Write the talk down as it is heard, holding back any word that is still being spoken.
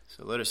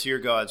So let us hear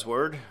God's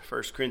word,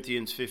 1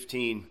 Corinthians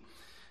 15,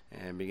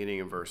 and beginning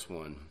in verse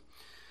 1.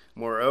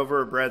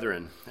 Moreover,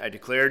 brethren, I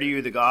declare to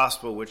you the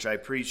gospel which I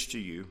preached to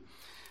you,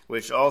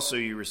 which also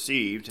you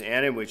received,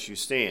 and in which you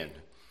stand,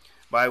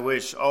 by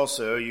which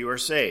also you are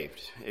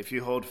saved, if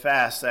you hold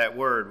fast that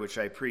word which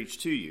I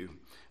preached to you,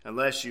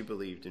 unless you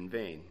believed in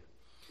vain.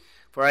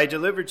 For I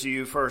delivered to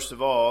you first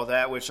of all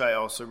that which I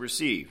also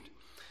received,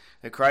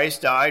 that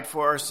Christ died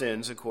for our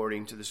sins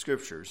according to the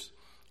Scriptures,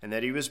 and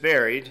that he was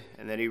buried,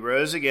 and that he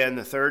rose again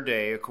the third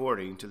day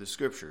according to the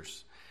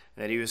Scriptures,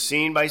 and that he was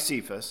seen by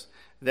Cephas,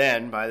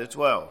 then by the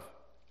 12.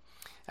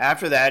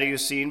 After that he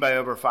was seen by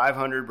over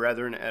 500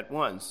 brethren at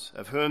once,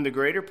 of whom the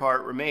greater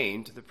part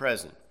remain to the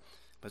present,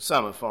 but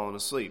some have fallen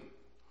asleep.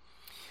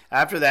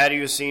 After that he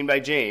was seen by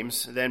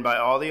James, then by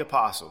all the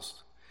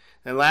apostles.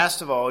 And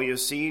last of all he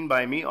was seen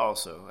by me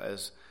also,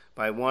 as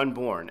by one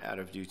born out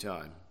of due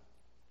time.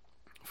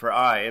 For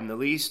I am the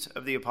least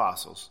of the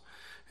apostles,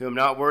 who am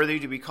not worthy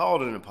to be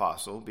called an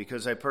apostle,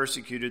 because I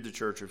persecuted the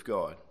church of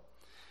God.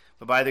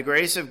 But by the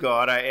grace of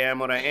God I am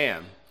what I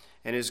am,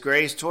 and his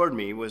grace toward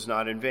me was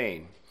not in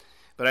vain.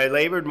 But I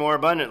labored more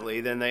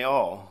abundantly than they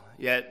all,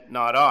 yet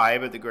not I,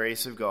 but the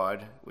grace of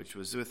God which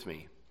was with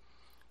me.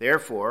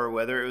 Therefore,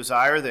 whether it was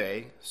I or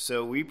they,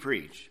 so we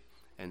preach,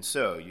 and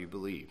so you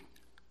believe.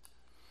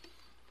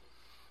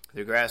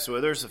 The grass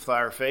withers, the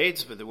flower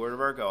fades, but the word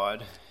of our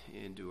God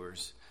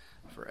endures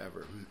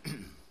forever.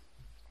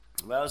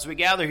 Well, as we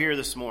gather here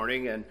this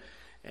morning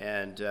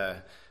and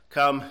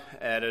come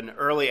at an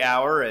early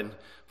hour, and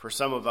for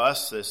some of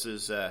us this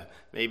is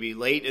maybe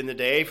late in the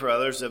day. For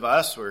others of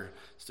us, we're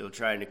still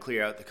trying to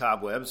clear out the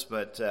cobwebs.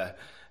 But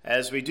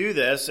as we do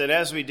this, and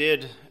as we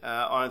did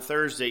on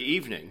Thursday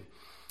evening,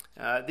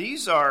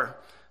 these are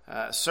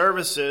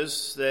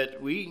services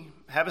that we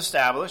have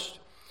established,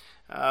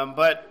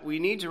 but we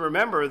need to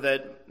remember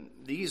that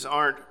these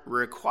aren't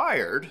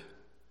required.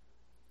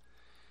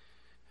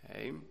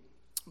 Okay.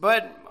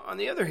 But on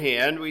the other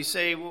hand, we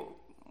say, well,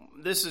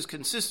 this is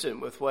consistent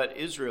with what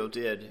Israel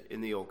did in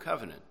the Old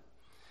Covenant.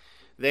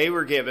 They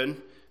were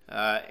given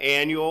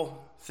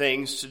annual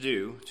things to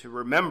do to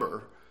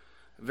remember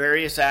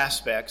various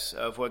aspects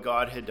of what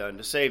God had done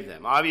to save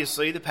them.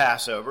 Obviously, the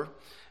Passover,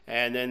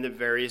 and then the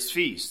various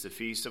feasts, the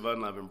Feast of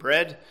Unleavened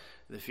Bread,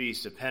 the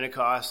Feast of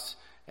Pentecost,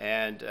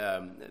 and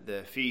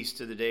the Feast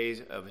of the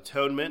Days of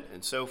Atonement,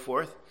 and so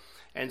forth.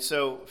 And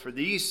so for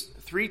these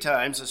 3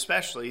 times,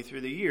 especially through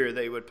the year,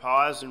 they would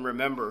pause and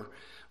remember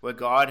what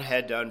God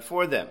had done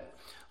for them.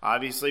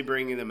 Obviously,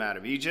 bringing them out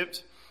of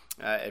Egypt.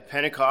 At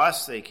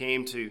Pentecost, they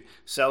came to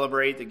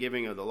celebrate the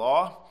giving of the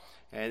law.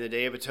 And the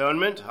Day of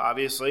Atonement,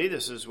 obviously,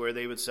 this is where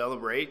they would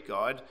celebrate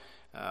God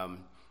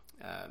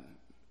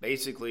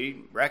basically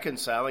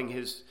reconciling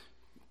his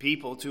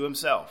people to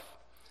himself.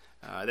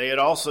 They would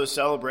also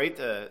celebrate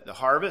the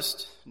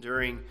harvest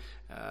during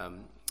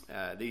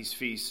these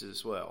feasts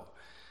as well.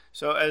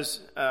 So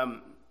as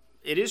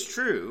it is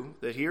true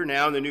that here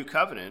now in the New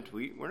Covenant,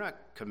 we're not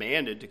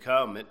commanded to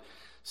come at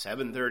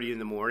 7:30 in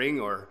the morning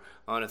or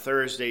on a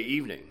Thursday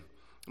evening,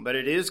 but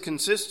it is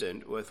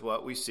consistent with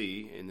what we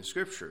see in the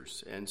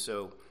Scriptures. And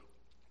so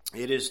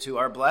it is to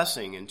our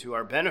blessing and to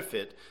our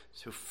benefit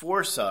to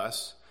force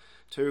us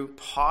to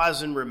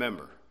pause and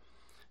remember,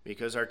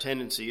 because our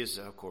tendency is,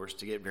 of course,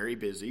 to get very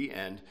busy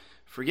and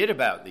forget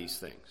about these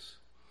things.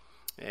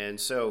 And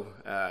so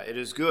it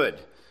is good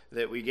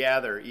that we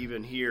gather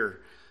even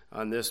here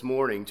on this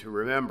morning to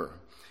remember.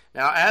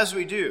 Now, as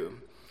we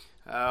do,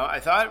 I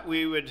thought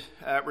we would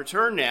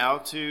return now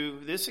to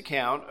this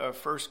account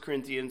of 1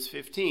 Corinthians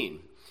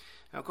 15.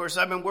 Now, of course,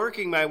 I've been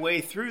working my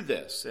way through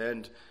this,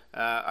 and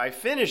I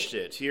finished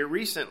it here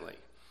recently.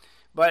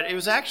 But it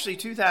was actually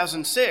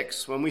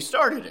 2006 when we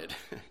started it,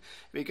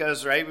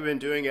 because, right, we've been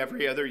doing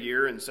every other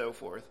year and so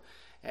forth.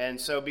 And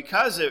so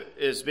because it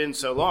has been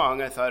so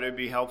long, I thought it would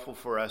be helpful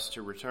for us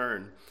to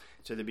return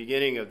to the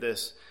beginning of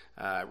this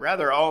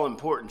rather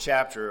all-important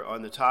chapter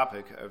on the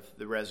topic of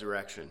the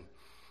resurrection.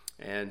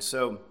 And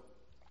so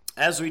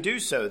as we do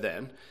so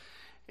then,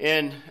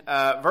 in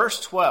verse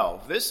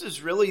 12, this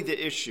is really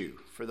the issue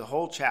for the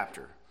whole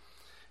chapter.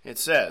 It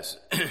says,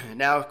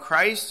 "Now if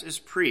Christ is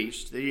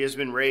preached that he has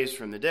been raised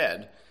from the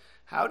dead,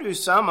 how do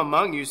some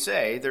among you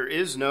say there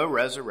is no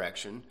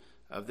resurrection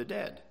of the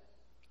dead?"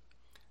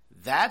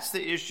 That's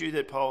the issue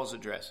that Paul is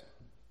addressing.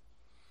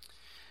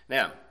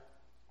 Now,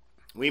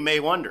 we may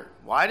wonder,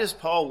 why does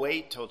Paul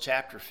wait till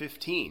chapter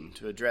 15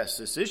 to address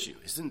this issue?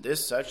 Isn't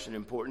this such an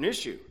important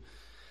issue?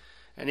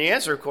 And the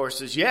answer, of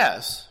course, is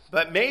yes,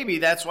 but maybe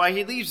that's why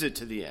he leaves it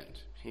to the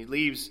end. He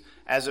leaves,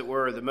 as it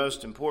were, the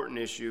most important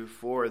issue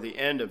for the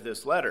end of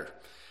this letter,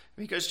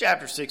 because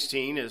chapter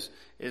 16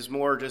 is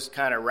more just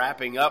kind of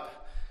wrapping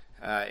up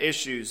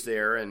issues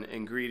there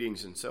and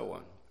greetings and so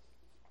on.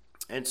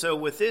 And so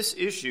with this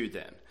issue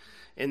then,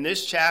 in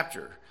this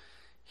chapter,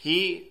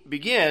 he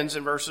begins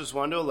in verses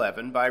 1 to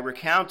 11 by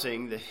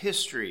recounting the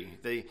history,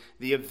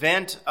 the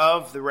event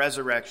of the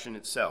resurrection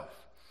itself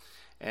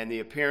and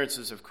the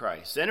appearances of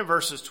Christ. Then in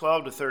verses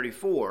 12 to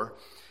 34,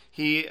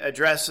 he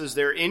addresses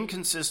their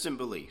inconsistent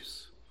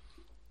beliefs.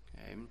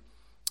 Okay?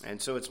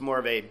 And so it's more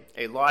of a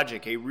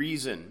logic, a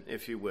reason,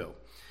 if you will,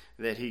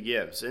 that he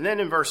gives. And then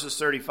in verses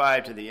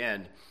 35 to the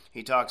end,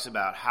 he talks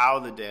about how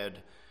the dead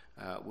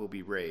will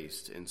be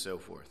raised and so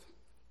forth.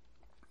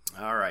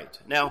 All right.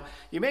 Now,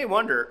 you may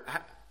wonder,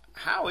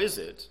 how is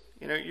it?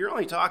 You're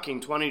only talking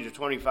 20 to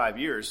 25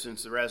 years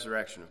since the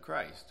resurrection of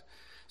Christ.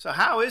 So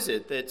how is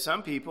it that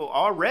some people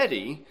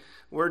already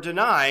were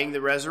denying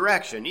the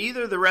resurrection,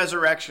 either the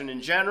resurrection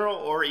in general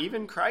or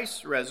even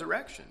Christ's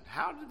resurrection?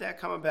 How did that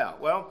come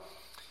about? Well,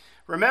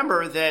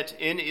 remember that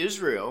in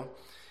Israel,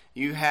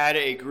 you had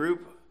a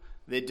group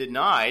that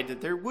denied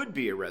that there would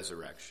be a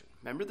resurrection.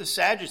 Remember, the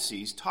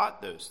Sadducees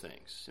taught those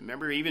things.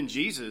 Remember, even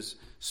Jesus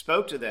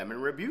spoke to them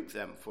and rebuked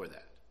them for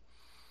that.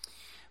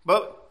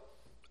 But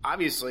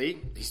obviously,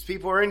 these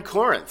people are in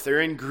Corinth.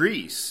 They're in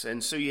Greece.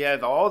 And so you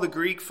have all the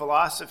Greek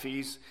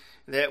philosophies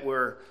that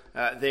were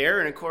there.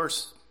 And of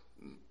course,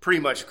 pretty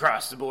much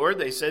across the board,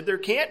 they said there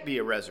can't be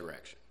a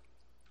resurrection.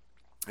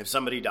 If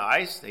somebody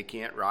dies, they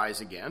can't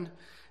rise again,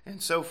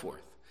 and so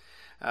forth.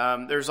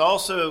 There's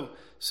also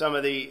some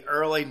of the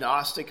early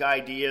Gnostic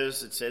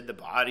ideas that said the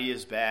body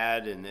is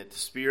bad and that the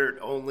spirit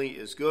only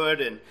is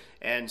good.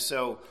 And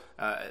so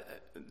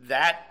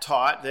that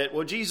taught that,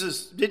 well,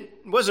 Jesus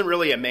wasn't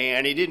really a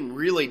man. He didn't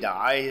really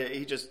die.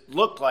 He just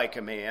looked like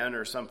a man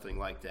or something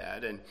like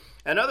that.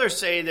 And others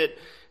say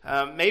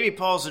that maybe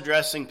Paul's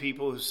addressing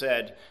people who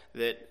said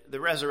that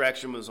the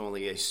resurrection was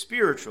only a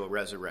spiritual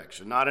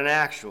resurrection, not an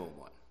actual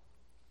one.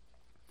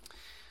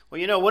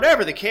 Well,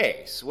 whatever the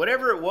case,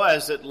 whatever it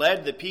was that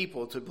led the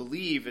people to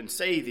believe and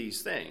say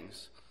these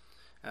things,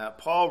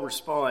 Paul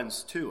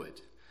responds to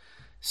it.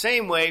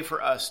 Same way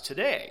for us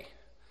today.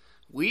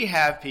 We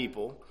have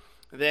people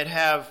that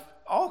have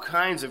all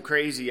kinds of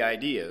crazy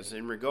ideas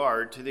in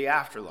regard to the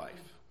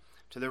afterlife,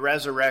 to the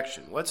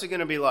resurrection. What's it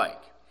going to be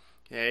like?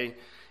 Okay,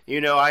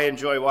 I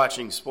enjoy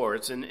watching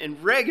sports,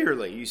 and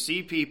regularly you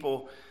see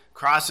people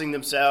crossing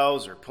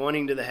themselves or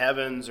pointing to the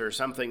heavens or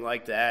something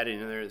like that.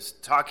 They're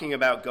talking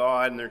about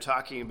God, and they're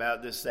talking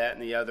about this, that,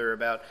 and the other,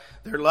 about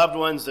their loved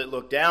ones that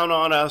look down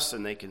on us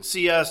and they can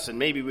see us and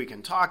maybe we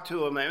can talk to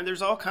them.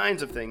 There's all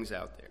kinds of things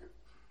out there.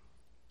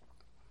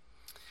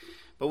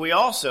 But we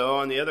also,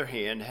 on the other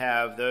hand,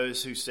 have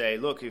those who say,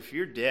 look, if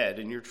you're dead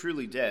and you're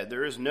truly dead,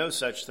 there is no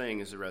such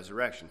thing as a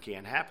resurrection.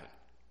 Can't happen.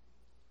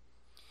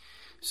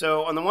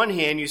 So on the one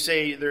hand, you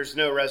say there's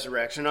no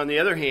resurrection. On the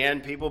other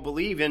hand, people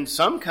believe in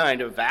some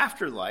kind of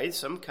afterlife,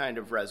 some kind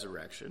of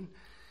resurrection.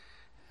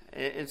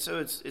 And so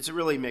it's a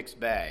really mixed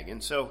bag.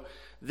 And so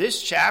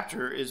this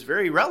chapter is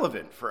very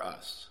relevant for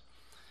us.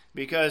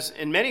 Because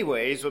in many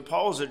ways, what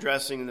Paul's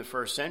addressing in the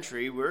first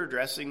century, we're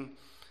addressing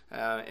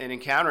and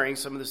encountering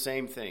some of the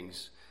same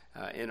things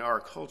in our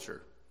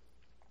culture.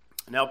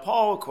 Now,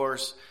 Paul, of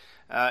course,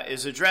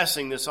 is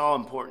addressing this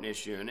all-important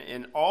issue,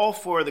 and all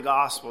four of the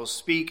Gospels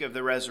speak of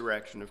the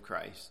resurrection of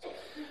Christ.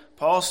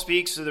 Paul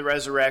speaks of the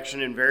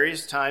resurrection in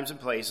various times and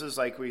places,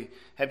 like we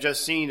have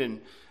just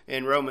seen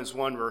in Romans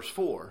 1, verse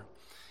 4.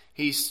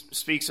 He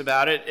speaks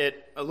about it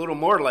at a little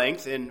more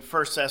length in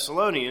 1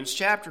 Thessalonians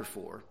chapter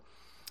 4.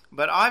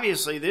 But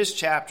obviously, this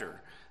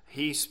chapter,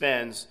 he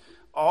spends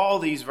all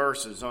these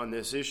verses on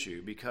this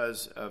issue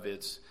because of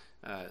its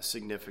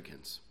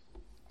significance.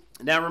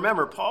 Now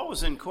remember, Paul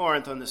was in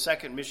Corinth on the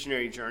second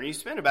missionary journey. He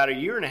spent about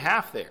 1.5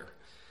 years there.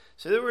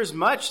 So there was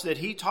much that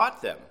he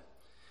taught them.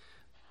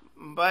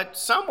 But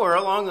somewhere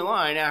along the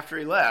line after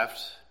he left,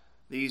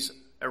 these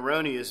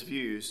erroneous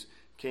views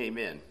came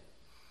in.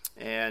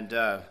 And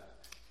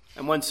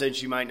in one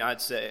sense, you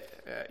might say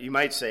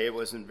it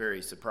wasn't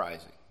very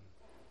surprising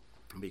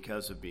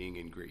because of being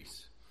in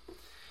Greece.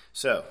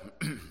 So,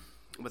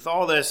 with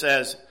all this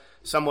as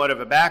somewhat of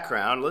a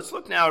background, let's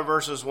look now at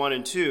verses 1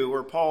 and 2,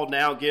 where Paul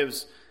now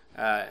gives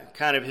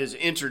kind of his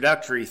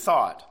introductory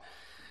thought.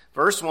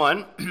 Verse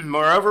 1,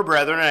 Moreover,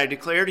 brethren, I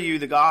declare to you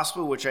the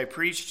gospel which I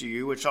preached to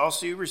you, which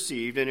also you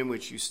received, and in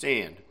which you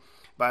stand,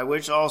 by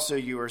which also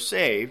you are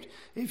saved,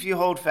 if you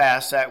hold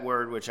fast that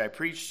word which I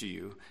preached to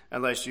you,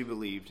 unless you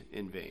believed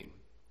in vain.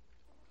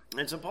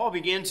 And so Paul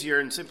begins here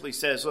and simply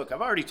says, look,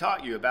 I've already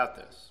taught you about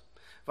this.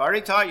 I've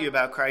already taught you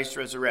about Christ's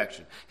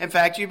resurrection. In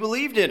fact, you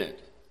believed in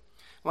it.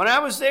 When I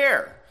was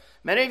there,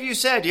 many of you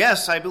said,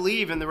 yes, I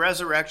believe in the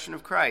resurrection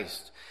of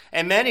Christ.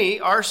 And many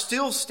are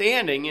still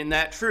standing in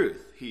that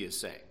truth, he is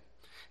saying.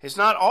 It's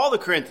not all the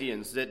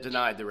Corinthians that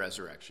denied the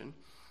resurrection,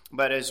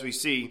 but as we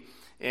see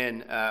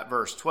in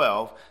verse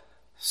 12,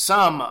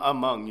 some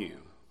among you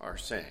are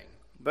saying.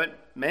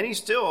 But many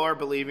still are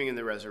believing in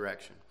the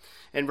resurrection.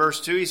 In verse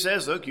 2, he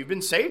says, look, you've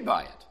been saved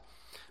by it.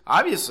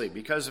 Obviously,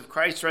 because of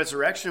Christ's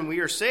resurrection,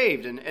 we are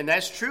saved, and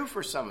that's true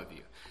for some of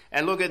you.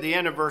 And look at the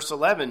end of verse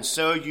 11,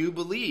 so you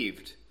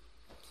believed.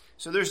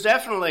 So there's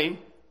definitely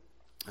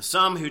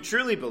some who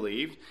truly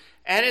believed,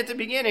 and at the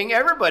beginning,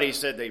 everybody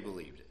said they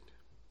believed it.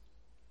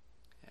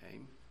 Okay.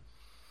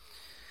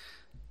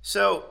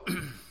 So,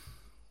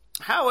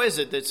 how is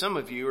it that some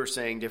of you are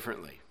saying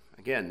differently?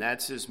 Again,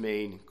 that's his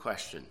main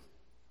question.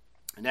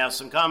 Now,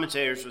 some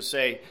commentators would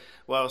say,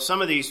 well,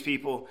 some of these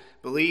people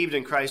believed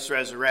in Christ's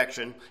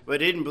resurrection, but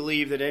didn't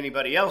believe that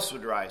anybody else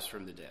would rise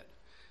from the dead.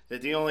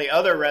 that the only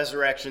other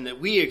resurrection that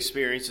we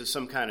experience is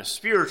some kind of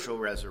spiritual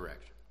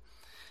resurrection.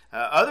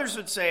 Others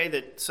would say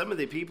that some of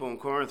the people in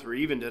Corinth were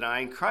even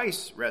denying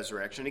Christ's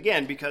resurrection,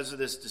 again, because of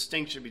this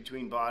distinction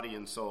between body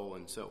and soul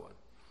and so on.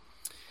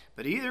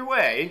 But either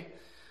way,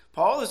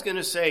 Paul is going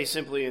to say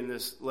simply in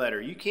this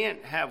letter, you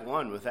can't have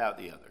one without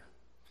the other.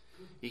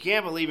 You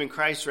can't believe in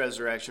Christ's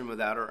resurrection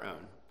without our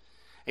own.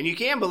 And you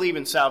can't believe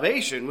in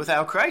salvation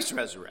without Christ's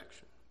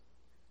resurrection.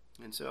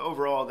 And so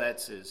overall,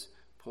 that's his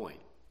point.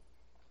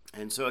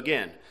 And so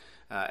again,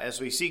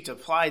 as we seek to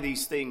apply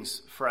these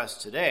things for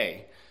us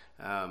today,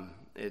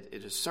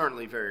 it is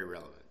certainly very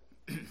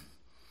relevant.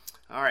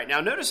 All right,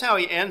 now notice how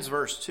he ends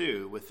verse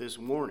 2 with this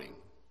warning.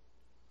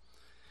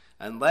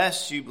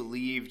 Unless you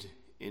believed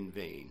in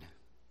vain.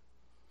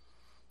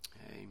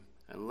 Okay?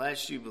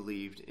 Unless you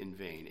believed in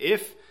vain.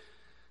 If,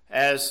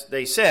 as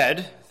they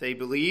said, they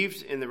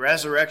believed in the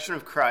resurrection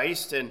of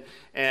Christ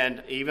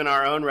and even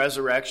our own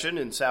resurrection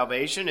and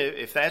salvation,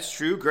 if that's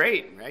true,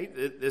 great, right?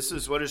 This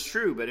is what is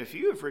true. But if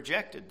you have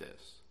rejected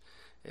this,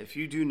 if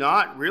you do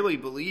not really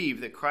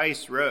believe that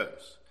Christ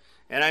rose,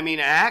 and I mean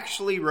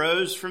actually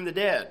rose from the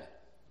dead,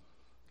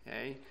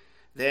 okay,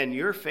 then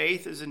your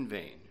faith is in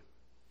vain.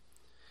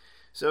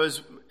 So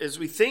as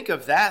we think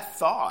of that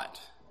thought,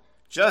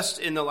 just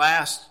in the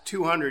last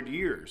 200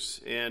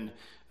 years in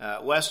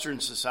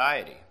Western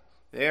society,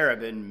 there have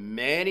been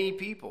many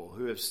people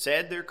who have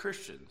said they're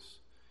Christians,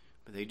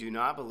 but they do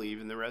not believe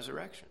in the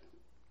resurrection.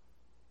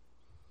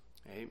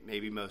 Okay?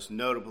 Maybe most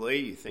notably,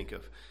 you think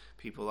of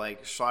people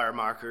like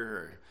Schleiermacher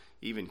or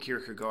even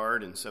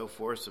Kierkegaard and so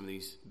forth, some of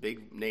these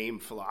big-name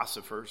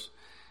philosophers.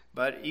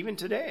 But even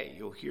today,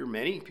 you'll hear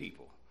many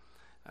people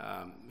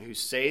who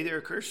say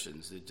they're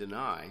Christians that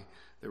deny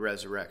the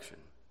resurrection.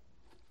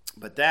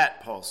 But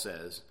that, Paul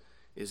says,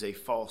 is a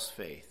false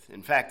faith.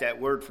 In fact, that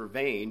word for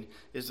vain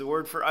is the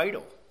word for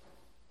idol.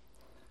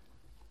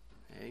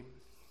 Okay?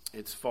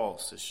 It's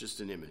false. It's just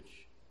an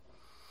image.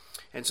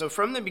 And so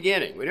from the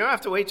beginning, we don't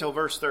have to wait till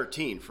verse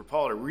 13 for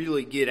Paul to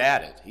really get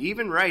at it.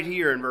 Even right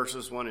here in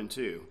verses 1 and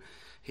 2,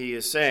 he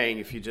is saying,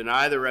 if you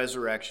deny the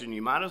resurrection,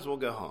 you might as well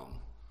go home,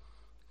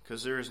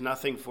 because there is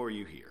nothing for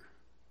you here.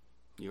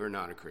 You are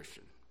not a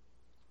Christian.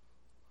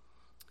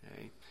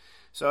 Okay?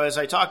 So as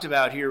I talked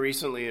about here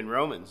recently in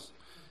Romans,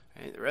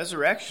 the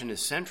resurrection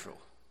is central.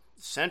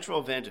 The central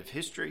event of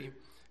history,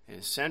 and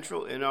is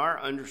central in our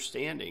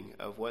understanding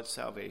of what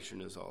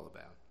salvation is all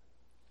about.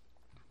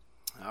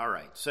 All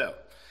right, so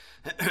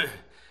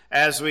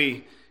as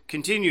we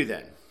continue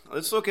then,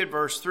 let's look at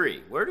verse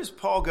 3. Where does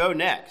Paul go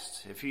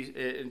next? If he's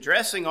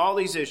addressing all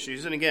these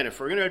issues, and again, if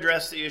we're going to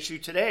address the issue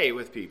today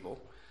with people,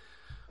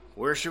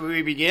 where should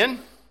we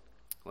begin?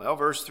 Well,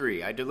 verse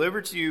 3, I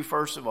delivered to you,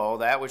 first of all,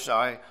 that which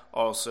I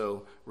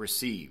also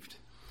received.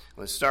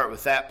 Let's start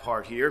with that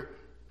part here.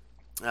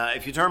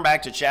 If you turn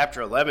back to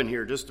chapter 11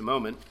 here just a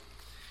moment,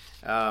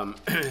 at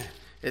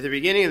the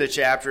beginning of the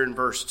chapter in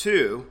verse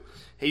 2,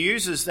 he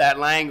uses that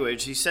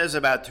language. He says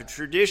about the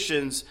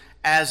traditions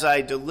as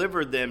I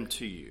delivered them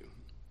to you.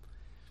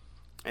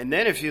 And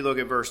then if you look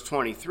at verse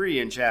 23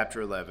 in chapter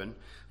 11,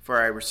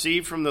 for I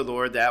received from the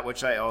Lord that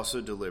which I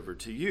also delivered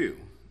to you.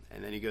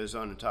 And then he goes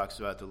on and talks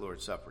about the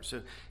Lord's Supper.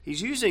 So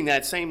he's using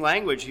that same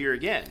language here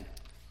again.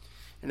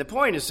 And the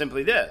point is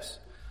simply this.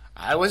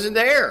 I wasn't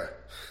there.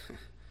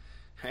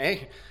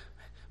 Hey,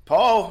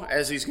 Paul,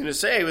 as he's going to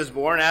say, was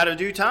born out of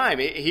due time.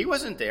 He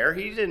wasn't there.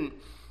 He didn't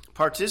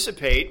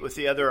participate with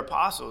the other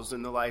apostles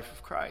in the life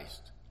of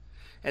Christ.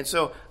 And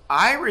so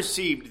I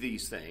received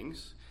these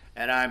things,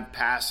 and I'm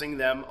passing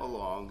them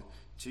along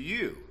to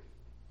you.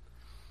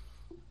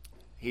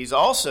 He's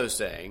also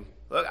saying,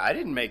 look, I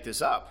didn't make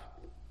this up.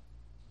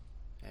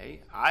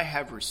 Okay? I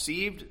have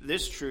received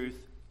this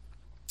truth,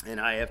 and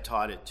I have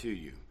taught it to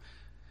you.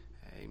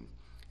 Okay?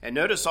 And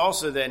notice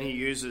also then he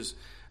uses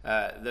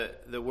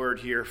the word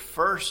here,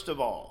 first of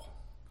all.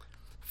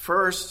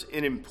 First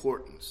in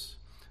importance.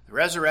 The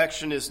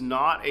resurrection is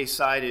not a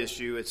side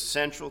issue. It's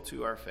central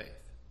to our faith.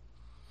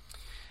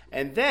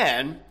 And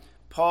then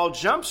Paul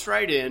jumps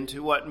right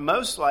into what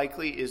most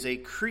likely is a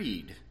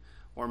creed,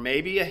 or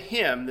maybe a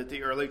hymn that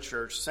the early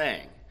church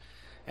sang.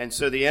 And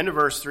so the end of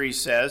verse 3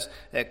 says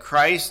that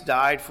Christ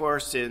died for our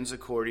sins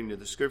according to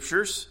the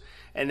Scriptures.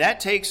 And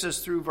that takes us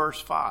through verse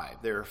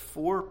 5. There are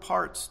 4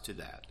 parts to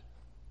that.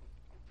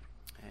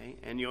 Okay?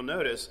 And you'll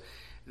notice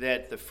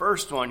that the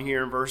first one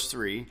here in verse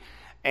 3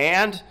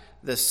 and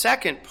the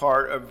second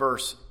part of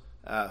verse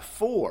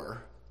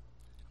 4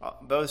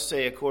 both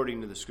say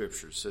according to the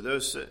Scriptures. So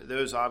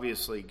those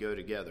obviously go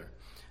together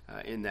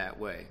in that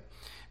way.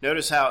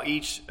 Notice how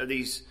each of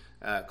these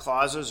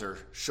clauses are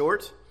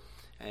short.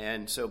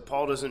 And so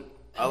Paul doesn't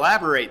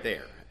elaborate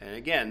there. And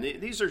again,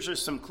 these are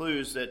just some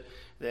clues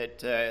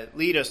that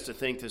lead us to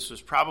think this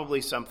was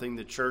probably something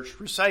the church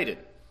recited,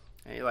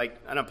 like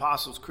an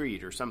Apostles'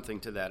 Creed or something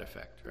to that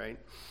effect, right?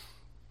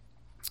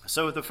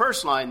 So the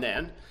first line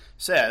then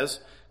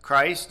says,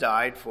 Christ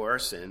died for our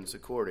sins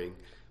according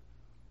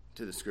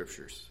to the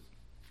Scriptures.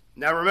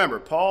 Now remember,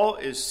 Paul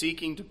is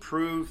seeking to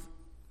prove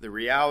the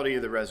reality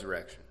of the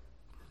resurrection.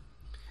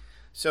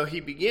 So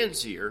he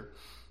begins here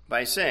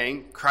by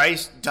saying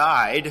Christ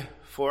died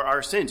for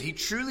our sins. He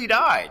truly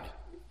died.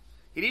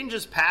 He didn't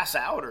just pass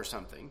out or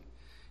something.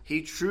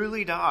 He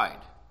truly died.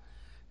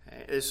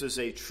 This is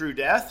a true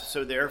death,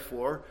 so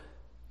therefore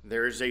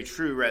there is a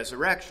true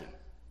resurrection.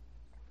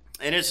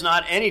 And it's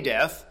not any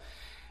death.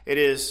 It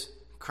is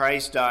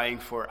Christ dying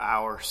for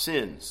our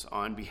sins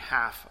on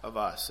behalf of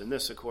us. And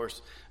this, of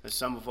course, is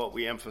some of what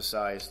we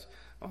emphasized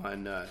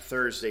on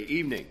Thursday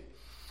evening.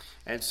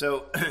 And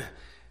so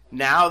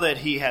now that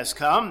he has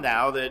come,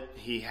 now that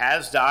he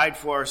has died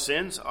for our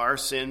sins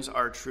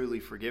are truly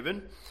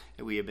forgiven.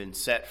 And we have been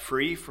set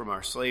free from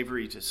our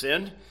slavery to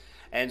sin.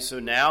 And so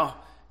now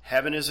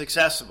heaven is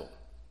accessible.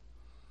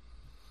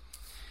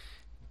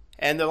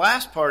 And the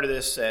last part of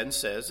this sentence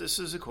says this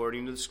is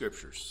according to the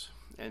Scriptures.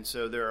 And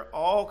so there are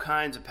all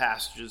kinds of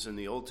passages in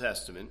the Old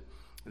Testament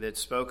that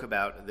spoke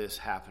about this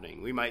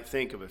happening. We might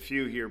think of a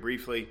few here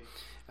briefly.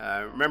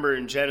 Remember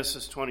in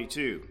Genesis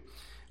 22,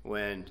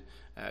 when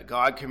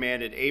God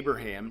commanded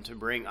Abraham to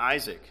bring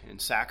Isaac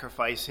and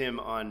sacrifice him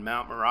on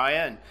Mount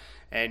Moriah,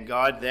 and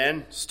God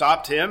then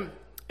stopped him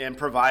and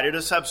provided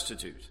a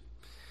substitute.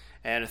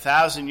 And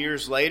 1,000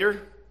 years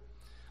later,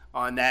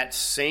 on that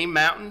same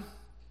mountain,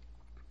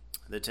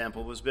 the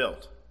temple was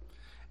built.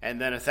 And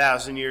then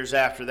 1,000 years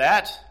after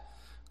that,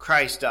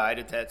 Christ died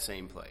at that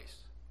same place,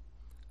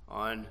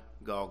 on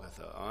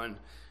Golgotha, on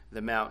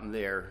the mountain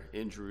there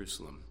in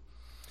Jerusalem.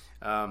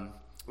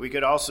 We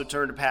could also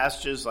turn to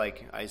passages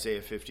like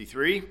Isaiah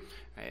 53.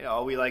 Right?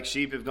 All we like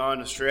sheep have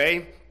gone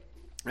astray,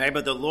 right?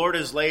 But the Lord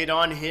has laid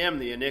on him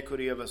the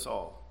iniquity of us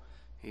all.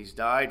 He's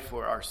died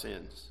for our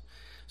sins.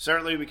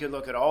 Certainly we could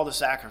look at all the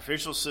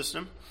sacrificial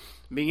system,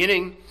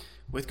 beginning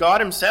with God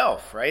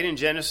himself, right? In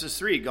Genesis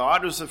 3,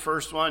 God was the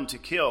first one to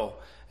kill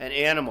an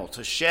animal,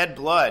 to shed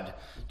blood,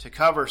 to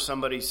cover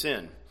somebody's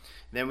sin.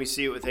 Then we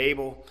see it with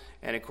Abel,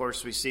 and of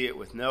course we see it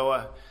with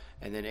Noah,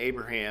 and then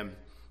Abraham,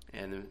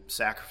 and the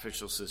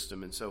sacrificial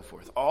system, and so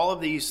forth. All of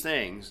these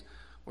things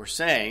were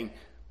saying,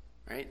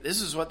 right,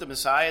 this is what the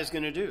Messiah is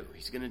going to do.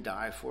 He's going to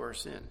die for our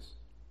sins.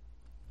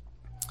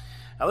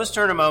 Now let's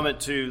turn a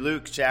moment to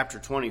Luke chapter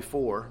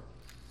 24.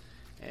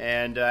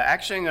 And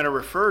actually I'm going to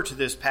refer to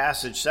this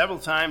passage several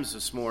times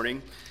this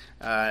morning,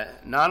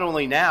 not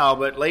only now,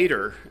 but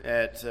later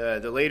at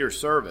the later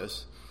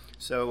service.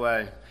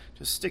 So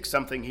just stick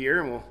something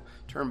here, and we'll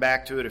turn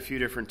back to it a few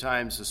different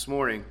times this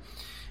morning.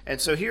 And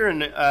so here in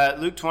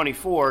Luke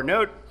 24,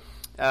 note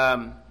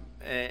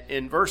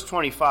in verse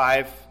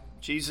 25,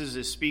 Jesus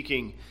is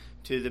speaking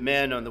to the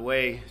men on the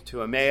way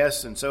to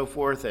Emmaus and so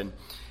forth, and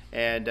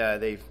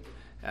they've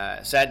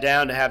sat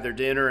down to have their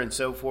dinner and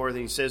so forth.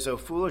 And he says, "O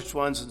foolish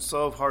ones and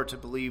slow of heart to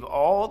believe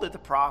all that the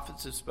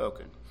prophets have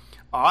spoken.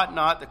 Ought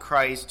not the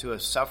Christ to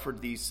have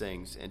suffered these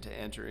things and to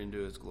enter into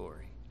his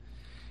glory?"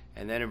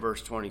 And then in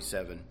verse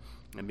 27,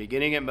 "And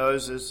beginning at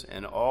Moses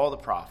and all the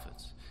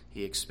prophets,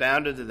 he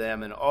expounded to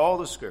them in all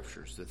the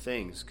Scriptures the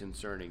things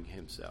concerning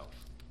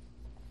himself."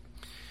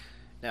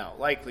 Now,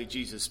 likely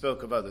Jesus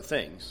spoke of other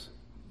things,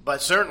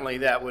 but certainly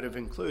that would have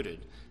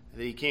included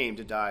that he came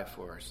to die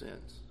for our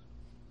sins.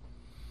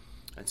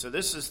 And so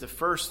this is the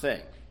first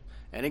thing.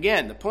 And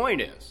again, the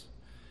point is,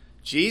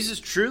 Jesus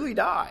truly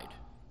died.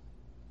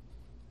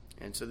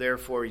 And so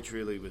therefore he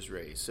truly was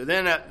raised. So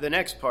then the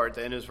next part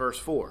then is verse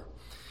 4.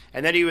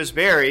 "And that he was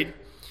buried,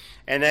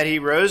 and that he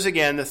rose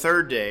again the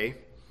third day,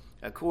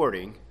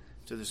 according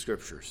to the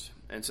Scriptures."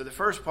 And so the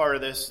first part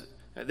of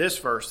this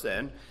verse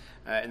then,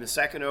 and the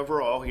second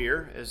overall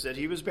here, is that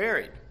he was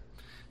buried.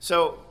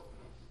 So,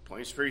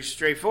 point's pretty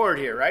straightforward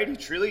here, right? He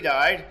truly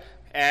died,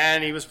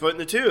 and he was put in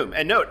the tomb.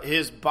 And note,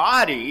 his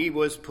body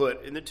was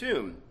put in the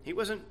tomb. He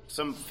wasn't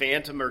some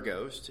phantom or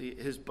ghost.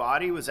 His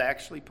body was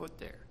actually put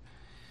there.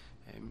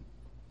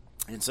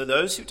 And so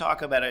those who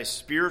talk about a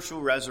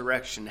spiritual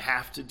resurrection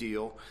have to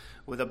deal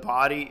with a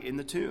body in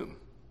the tomb.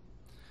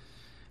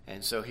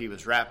 And so he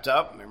was wrapped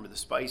up. Remember the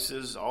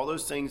spices, all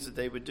those things that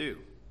they would do.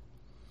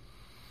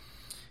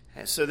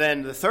 And so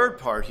then the third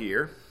part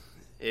here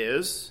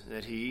is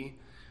that he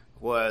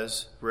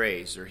was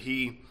raised, or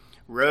he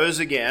rose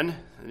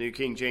again. The New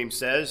King James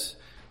says,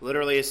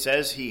 literally it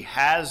says, he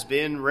has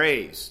been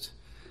raised.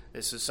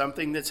 This is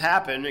something that's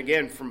happened,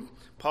 again, from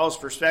Paul's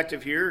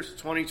perspective here, it's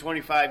 20,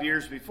 25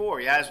 years before.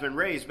 He has been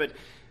raised,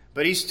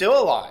 but he's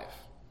still alive.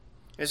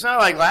 It's not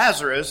like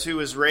Lazarus, who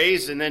was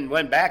raised and then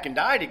went back and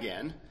died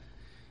again.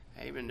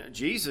 Even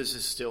Jesus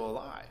is still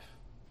alive.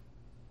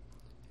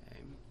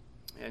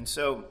 And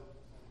so,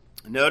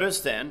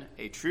 notice then,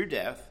 a true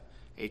death,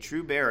 a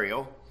true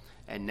burial,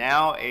 and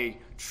now a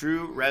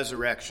true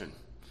resurrection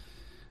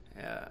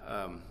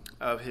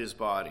of his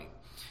body.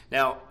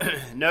 Now,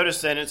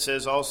 notice then it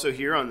says also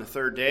here on the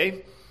third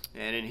day,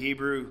 and in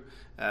Hebrew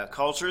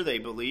culture, they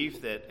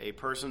believe that a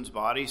person's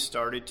body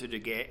started to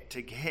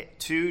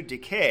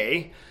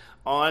decay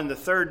on the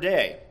third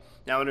day.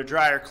 Now, in a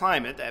drier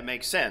climate, that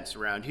makes sense.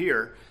 Around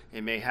here,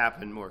 it may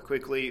happen more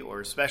quickly,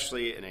 or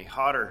especially in a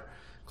hotter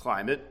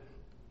climate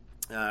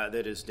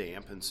that is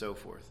damp and so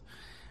forth.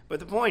 But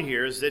the point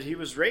here is that he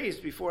was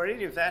raised before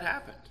any of that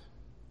happened.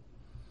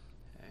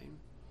 Okay?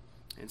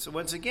 And so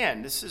once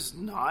again, this is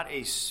not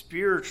a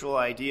spiritual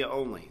idea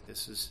only.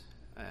 This is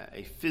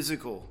a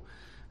physical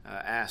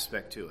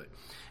aspect to it.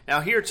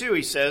 Now here too,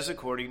 he says,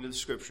 according to the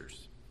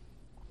Scriptures.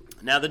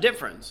 Now the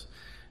difference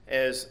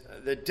is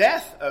the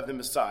death of the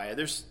Messiah.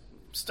 There's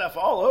stuff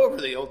all over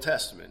the Old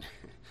Testament.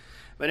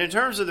 But in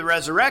terms of the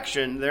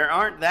resurrection, there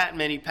aren't that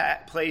many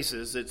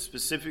places that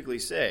specifically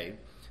say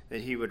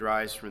that he would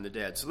rise from the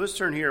dead. So let's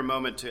turn here a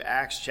moment to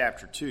Acts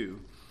chapter 2.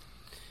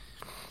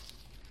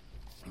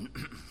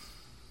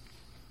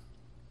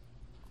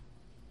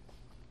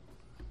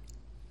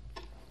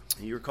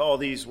 You recall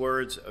these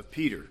words of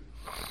Peter.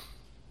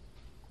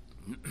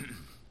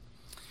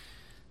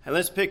 And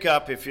let's pick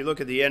up, if you look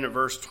at the end of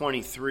verse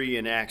 23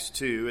 in Acts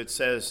 2, it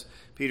says,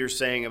 Peter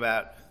saying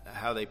about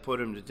how they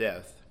put him to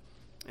death.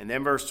 And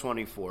then verse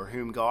 24,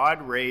 whom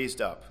God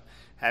raised up,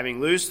 having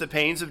loosed the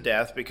pains of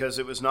death, because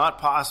it was not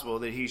possible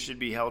that he should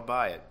be held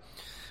by it.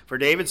 For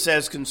David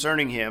says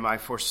concerning him, I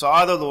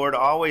foresaw the Lord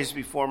always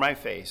before my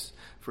face,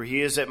 for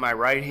he is at my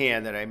right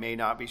hand, that I may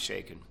not be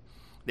shaken.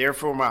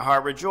 Therefore my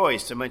heart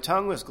rejoiced, and my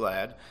tongue was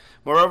glad.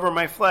 Moreover,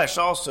 my flesh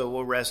also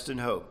will rest in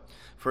hope.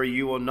 For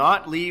you will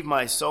not leave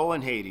my soul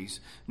in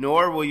Hades,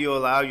 nor will you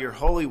allow your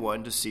Holy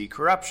One to see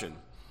corruption.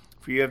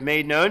 For you have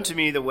made known to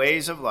me the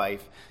ways of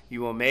life.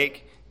 You will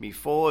make me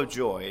full of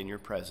joy in your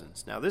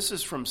presence. Now this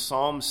is from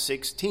Psalm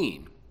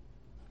 16.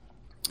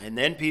 And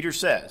then Peter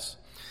says,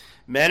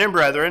 Men and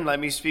brethren, let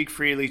me speak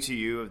freely to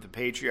you of the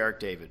patriarch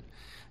David,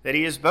 that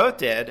he is both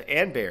dead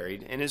and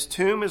buried, and his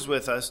tomb is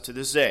with us to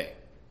this day.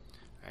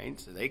 Right?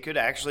 So they could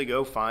actually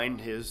go find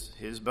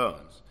his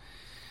bones.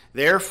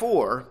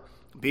 Therefore,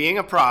 being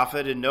a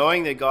prophet, and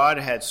knowing that God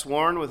had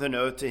sworn with an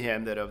oath to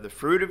him that of the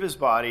fruit of his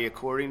body,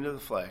 according to the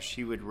flesh,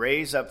 he would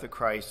raise up the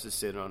Christ to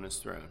sit on his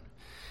throne.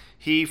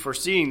 He,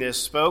 foreseeing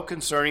this, spoke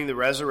concerning the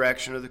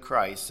resurrection of the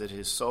Christ, that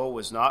his soul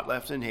was not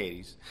left in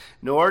Hades,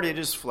 nor did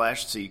his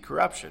flesh see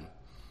corruption.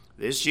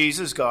 This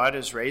Jesus God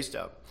has raised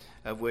up,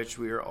 of which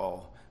we are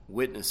all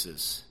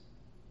witnesses.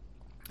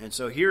 And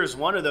so here is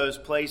one of those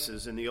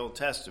places in the Old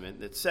Testament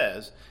that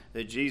says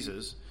that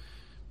Jesus,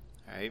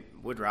 right,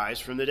 would rise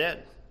from the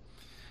dead.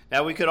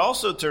 Now, we could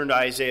also turn to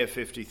Isaiah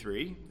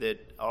 53,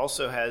 that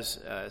also has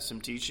some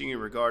teaching in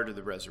regard to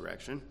the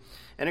resurrection.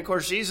 And, of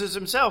course, Jesus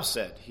himself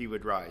said he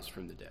would rise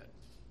from the dead.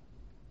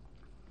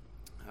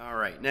 All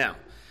right, now,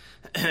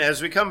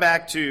 as we come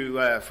back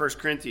to 1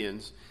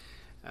 Corinthians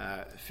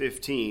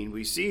 15,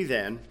 we see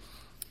then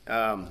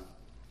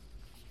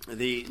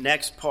the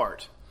next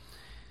part.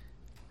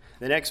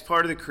 The next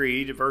part of the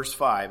creed, verse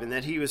 5, and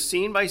that he was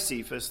seen by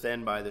Cephas,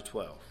 then by the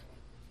 12.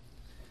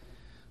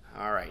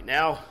 All right,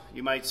 now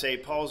you might say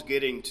Paul's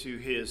getting to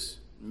his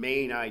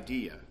main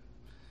idea.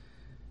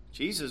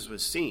 Jesus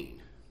was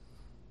seen.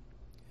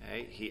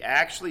 Okay? He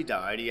actually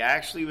died. He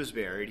actually was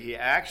buried. He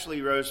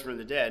actually rose from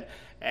the dead,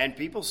 and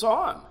people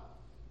saw him.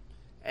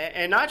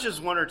 And not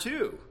just one or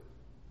two.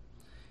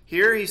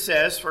 Here he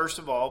says, first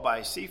of all,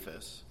 by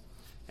Cephas,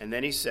 and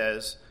then he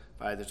says,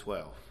 by the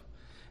 12.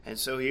 And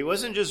so he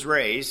wasn't just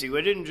raised. He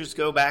didn't just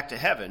go back to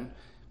heaven.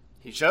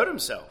 He showed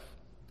himself.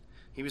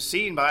 He was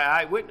seen by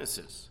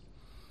eyewitnesses.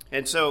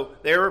 And so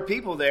there were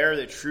people there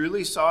that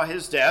truly saw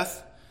his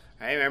death.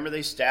 I remember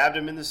they stabbed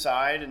him in the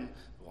side, and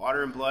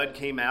water and blood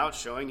came out,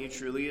 showing he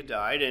truly had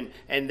died.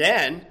 And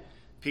then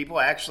people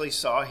actually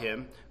saw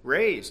him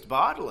raised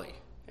bodily,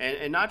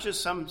 and not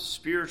just some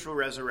spiritual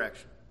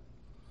resurrection.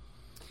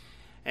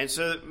 And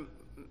so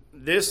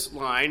this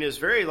line is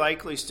very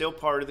likely still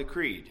part of the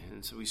creed.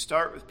 And so we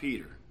start with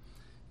Peter.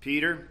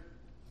 Peter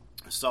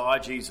saw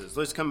Jesus.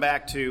 Let's come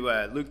back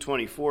to Luke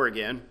 24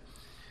 again.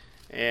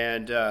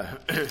 And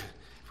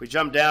if we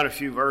jump down a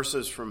few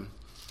verses from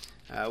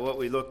what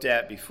we looked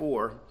at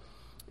before,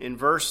 in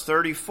verse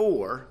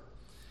 34,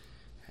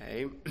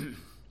 okay,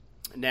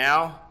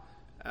 now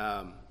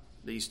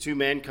these two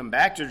men come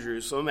back to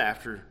Jerusalem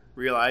after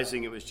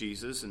realizing it was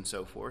Jesus and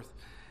so forth.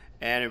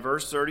 And in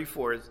verse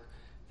 34,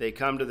 they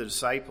come to the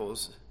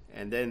disciples,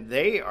 and then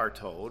they are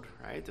told,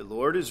 right, the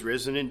Lord is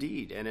risen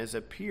indeed and has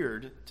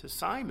appeared to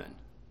Simon.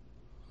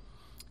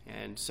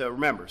 And so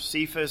remember,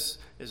 Cephas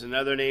is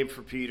another name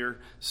for Peter.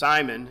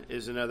 Simon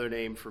is another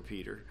name for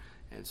Peter.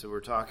 And so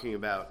we're talking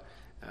about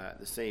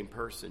the same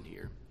person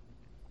here.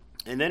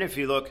 And then if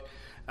you look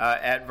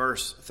at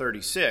verse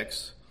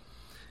 36,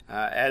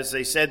 as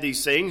they said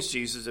these things,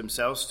 Jesus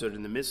himself stood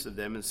in the midst of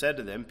them and said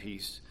to them,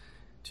 peace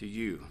to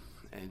you.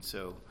 And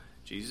so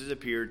Jesus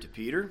appeared to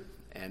Peter,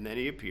 and then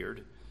he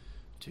appeared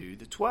to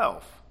the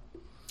 12.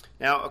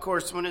 Now, of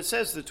course, when it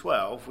says the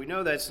 12, we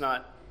know that's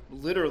not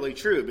literally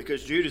true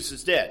because Judas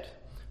is dead.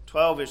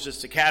 12 is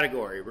just a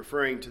category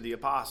referring to the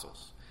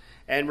apostles.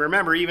 And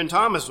remember, even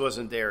Thomas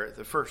wasn't there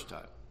the first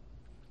time.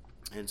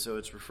 And so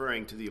it's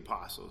referring to the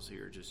apostles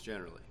here just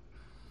generally.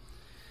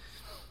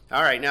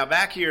 All right, now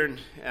back here in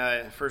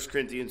 1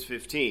 Corinthians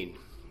 15.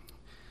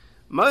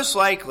 Most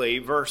likely,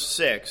 verse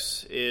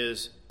 6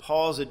 is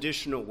Paul's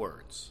additional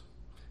words.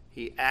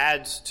 He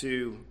adds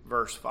to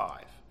verse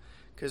 5.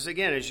 Because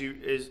again,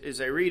 as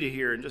I read it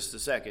here in just a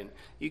second,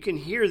 you can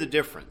hear the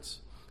difference.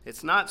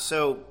 It's not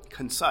so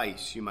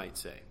concise, you might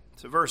say.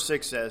 So verse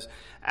 6 says,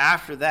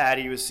 "After that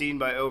he was seen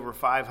by over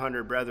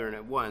 500 brethren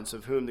at once,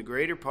 of whom the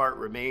greater part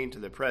remain to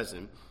the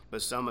present,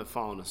 but some have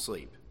fallen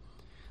asleep."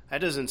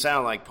 That doesn't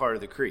sound like part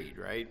of the creed,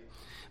 right?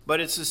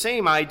 But it's the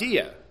same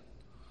idea.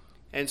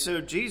 And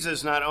so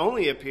Jesus not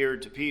only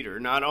appeared to Peter,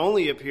 not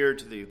only appeared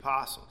to the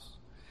apostles,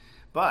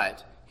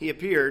 but he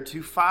appeared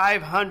to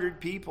 500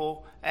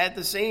 people at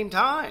the same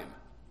time.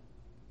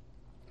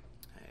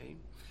 Okay.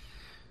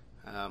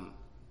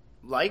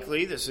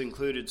 Likely this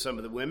included some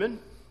of the women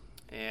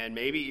and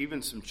maybe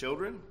even some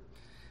children,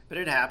 but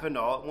it happened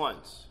all at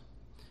once.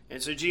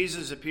 And so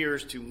Jesus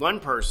appears to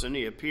one person,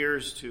 he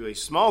appears to a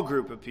small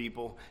group of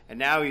people, and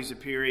now he's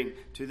appearing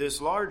to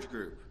this large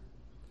group.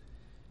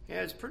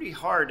 Yeah, it's pretty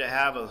hard to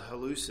have a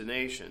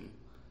hallucination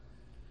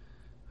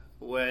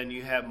when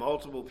you have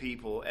multiple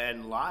people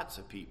and lots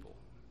of people.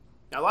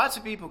 Now, lots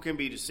of people can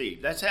be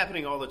deceived. That's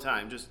happening all the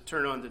time. Just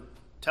turn on the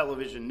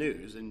television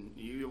news and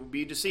you'll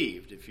be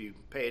deceived if you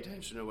pay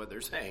attention to what they're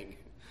saying.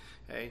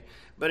 Okay?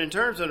 But in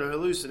terms of a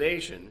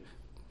hallucination,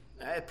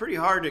 it's pretty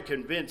hard to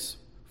convince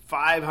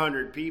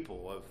 500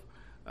 people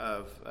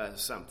of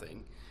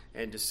something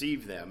and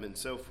deceive them and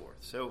so forth.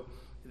 So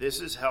this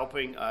is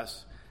helping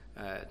us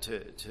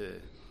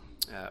to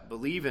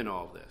believe in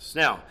all this.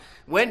 Now,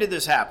 when did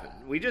this happen?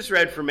 We just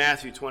read from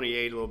Matthew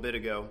 28 a little bit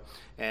ago,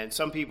 and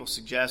some people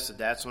suggest that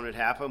that's when it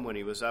happened, when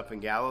he was up in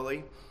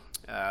Galilee.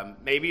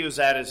 Maybe it was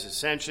at his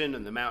ascension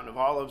in the Mountain of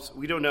Olives.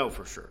 We don't know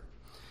for sure.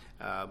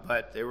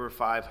 But there were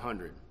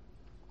 500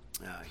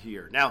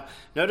 here. Now,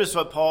 notice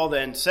what Paul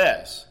then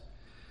says.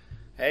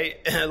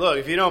 Hey, look,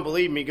 if you don't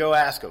believe me, go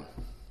ask them.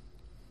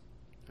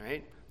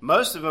 Right?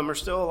 Most of them are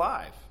still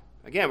alive.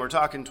 Again, we're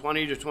talking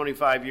 20 to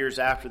 25 years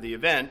after the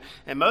event,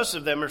 and most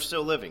of them are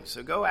still living.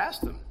 So go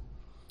ask them.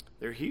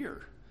 They're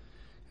here.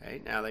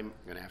 Okay? Now they're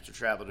going to have to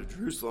travel to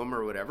Jerusalem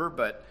or whatever,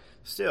 but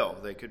still,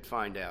 they could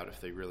find out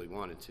if they really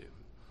wanted to.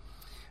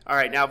 All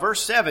right, now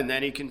verse 7,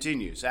 then he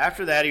continues.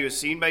 After that, he was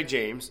seen by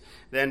James,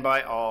 then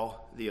by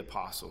all the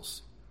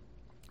apostles.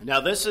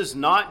 Now this is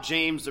not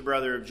James, the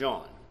brother of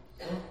John.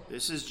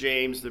 This is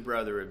James, the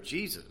brother of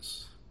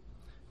Jesus.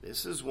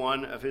 This is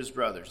one of his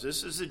brothers.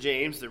 This is the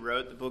James that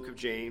wrote the book of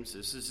James.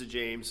 This is the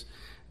James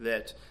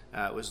that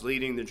was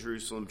leading the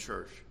Jerusalem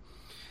church.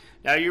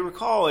 Now you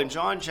recall in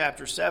John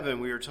chapter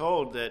 7, we are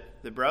told that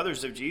the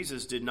brothers of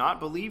Jesus did not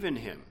believe in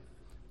him,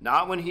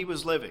 not when he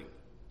was living.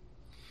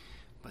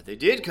 But they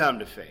did come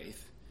to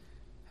faith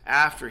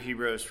after he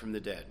rose from the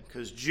dead.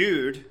 Because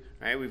Jude,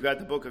 right, we've got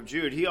the book of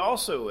Jude, he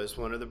also was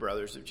one of the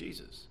brothers of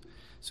Jesus.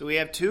 So we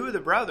have two of the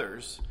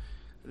brothers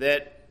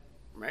that,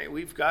 right,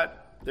 we've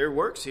got their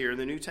works here in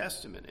the New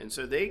Testament. And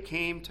so they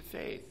came to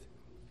faith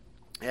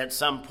at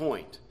some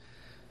point.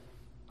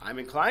 I'm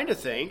inclined to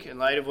think, in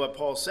light of what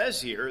Paul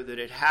says here, that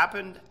it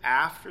happened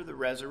after the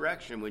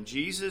resurrection. When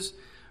Jesus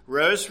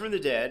rose from the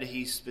dead,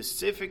 he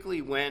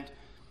specifically went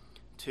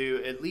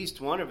to at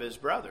least one of his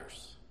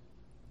brothers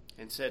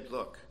and said,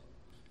 look,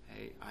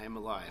 hey, I am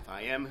alive.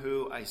 I am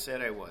who I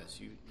said I was.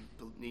 You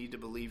need to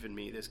believe in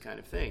me, this kind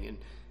of thing.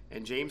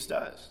 And James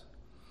does.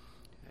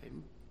 Okay.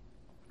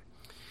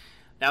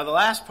 Now, the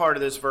last part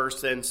of this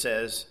verse then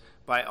says,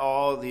 by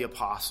all the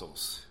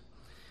apostles.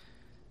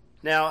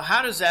 Now,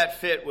 how does that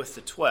fit with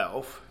the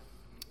 12?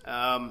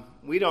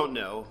 We don't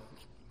know.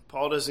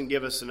 Paul doesn't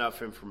give us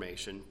enough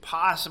information.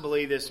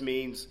 Possibly this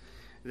means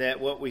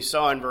that what we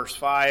saw in verse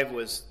 5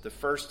 was the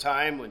first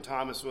time when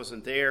Thomas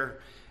wasn't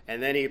there,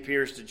 and then he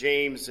appears to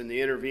James in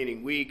the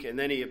intervening week, and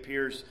then he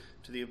appears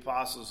to the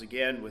apostles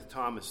again with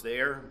Thomas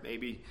there,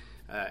 maybe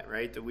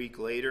right the week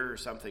later or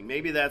something.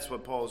 Maybe that's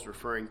what Paul's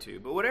referring to.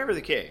 But whatever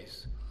the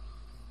case,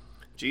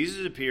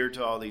 Jesus appeared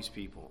to all these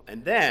people.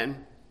 And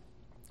then,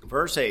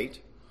 verse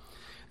 8,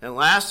 and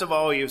last of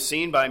all, you have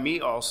seen by me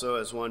also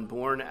as one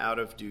born out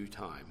of due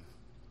time.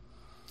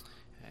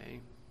 Okay.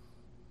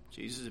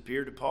 Jesus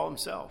appeared to Paul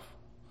himself.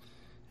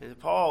 And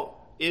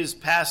Paul is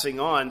passing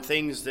on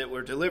things that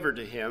were delivered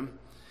to him.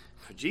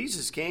 But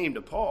Jesus came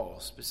to Paul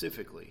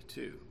specifically,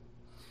 too.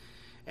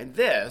 And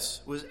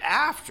this was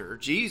after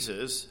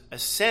Jesus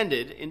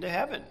ascended into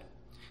heaven.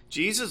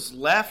 Jesus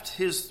left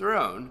his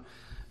throne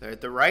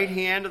at the right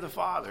hand of the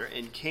Father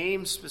and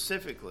came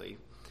specifically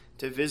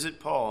to visit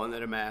Paul on the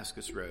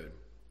Damascus Road.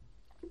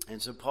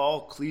 And so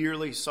Paul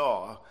clearly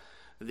saw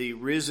the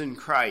risen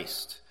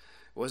Christ.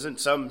 It wasn't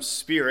some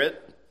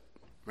spirit,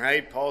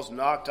 right? Paul's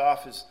knocked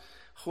off his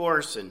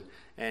horse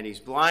and he's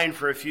blind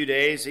for a few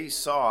days. He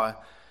saw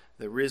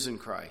the risen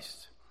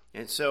Christ.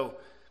 And so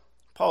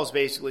Paul's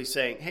basically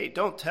saying, hey,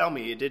 don't tell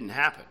me it didn't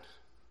happen.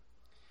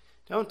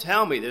 Don't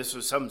tell me this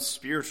was some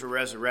spiritual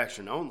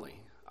resurrection only.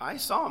 I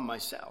saw him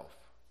myself.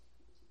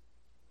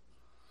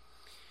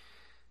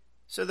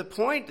 So the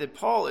point that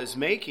Paul is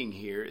making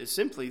here is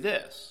simply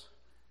this.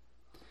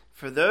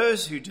 For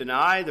those who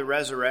deny the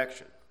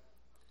resurrection,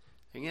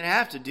 they're going to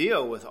have to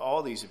deal with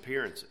all these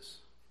appearances.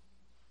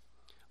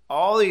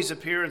 All these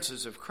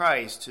appearances of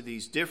Christ to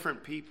these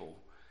different people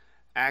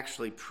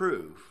actually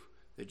prove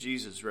that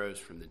Jesus rose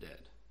from the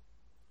dead.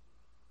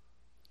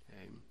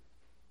 Okay.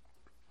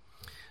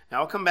 Now,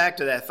 I'll come back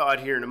to that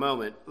thought here in a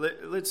moment.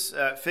 Let's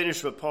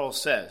finish what Paul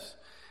says.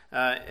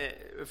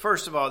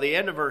 First of all, the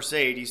end of verse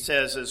 8, he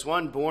says, as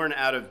one born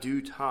out of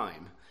due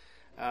time.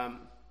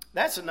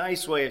 That's a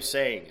nice way of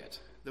saying it.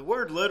 The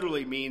word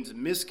literally means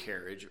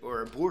miscarriage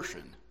or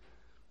abortion.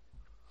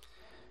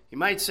 You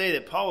might say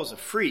that Paul is a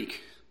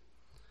freak.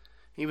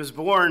 He was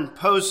born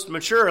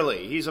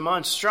post-maturely. He's a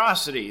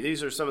monstrosity.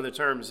 These are some of the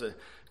terms that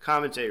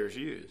commentators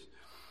use.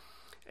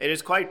 It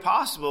is quite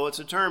possible it's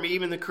a term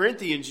even the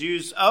Corinthians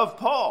used of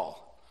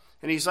Paul.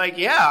 And he's like,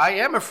 yeah, I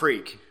am a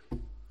freak.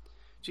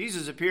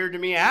 Jesus appeared to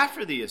me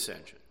after the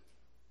ascension.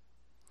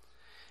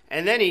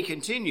 And then he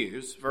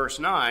continues, verse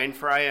 9,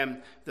 for I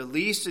am the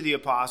least of the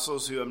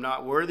apostles who am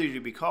not worthy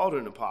to be called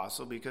an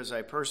apostle because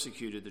I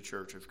persecuted the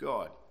church of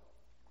God.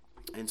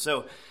 And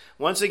so,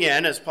 once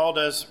again, as Paul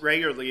does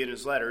regularly in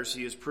his letters,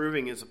 he is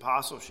proving his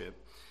apostleship.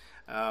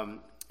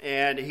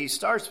 And he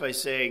starts by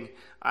saying,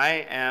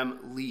 I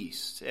am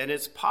least. And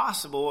it's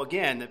possible,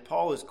 again, that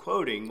Paul is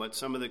quoting what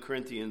some of the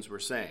Corinthians were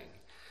saying.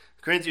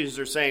 The Corinthians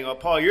are saying, oh,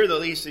 Paul, you're the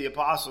least of the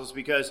apostles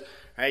because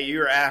hey,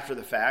 you're after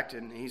the fact.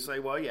 And he's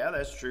like, well, yeah,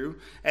 that's true.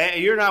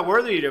 And you're not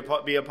worthy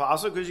to be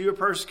apostle because you were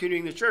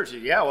persecuting the church.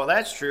 Yeah, well,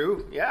 that's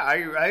true. Yeah,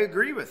 I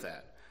agree with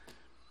that.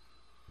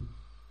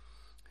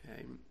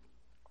 Okay.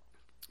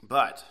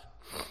 But,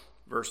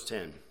 verse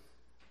 10,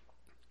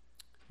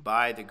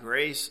 by the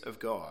grace of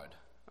God,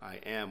 I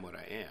am what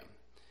I am.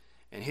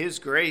 And his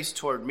grace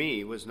toward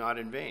me was not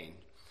in vain.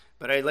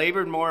 But I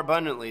labored more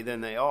abundantly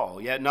than they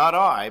all. Yet not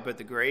I, but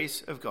the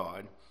grace of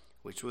God,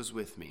 which was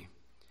with me.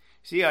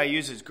 See, I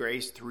use his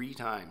grace 3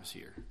 times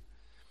here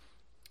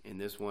in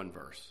this one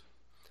verse.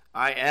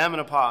 I am an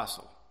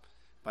apostle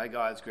by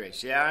God's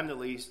grace. Yeah, I'm the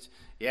least.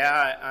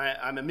 Yeah,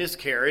 I'm a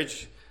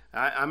miscarriage.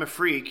 I'm a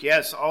freak.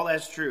 Yes, all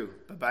that's true.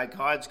 But by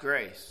God's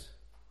grace,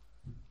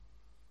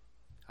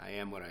 I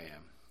am what I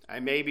am. I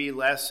may be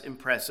less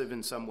impressive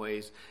in some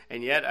ways,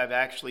 and yet I've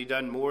actually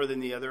done more than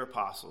the other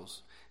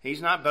apostles.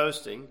 He's not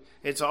boasting.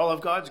 It's all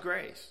of God's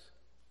grace.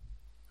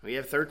 We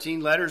have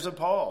 13 letters of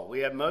Paul. We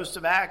have most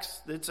of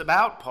Acts that's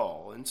about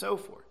Paul, and so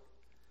forth.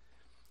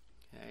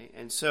 Okay?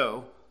 And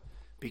so,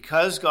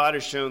 because God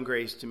has shown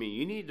grace to me,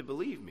 you need to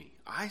believe me.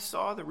 I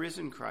saw the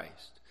risen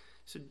Christ.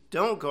 So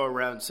don't go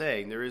around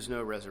saying there is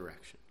no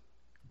resurrection.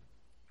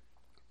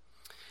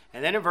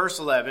 And then in verse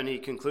 11, he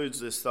concludes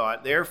this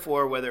thought,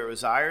 therefore, whether it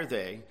was I or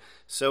they,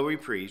 so we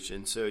preached,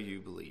 and so you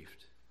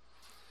believed.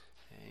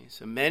 Okay,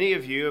 so many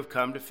of you have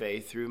come to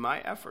faith through my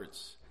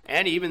efforts,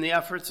 and even the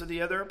efforts of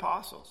the other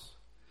apostles.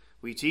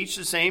 We teach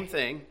the same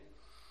thing,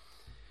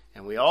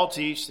 and we all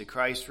teach that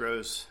Christ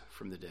rose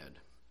from the dead.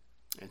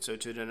 And so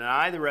to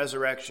deny the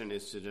resurrection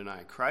is to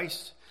deny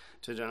Christ.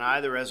 To deny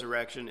the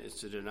resurrection is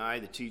to deny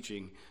the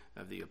teaching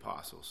of the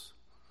apostles.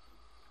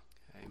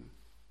 Okay.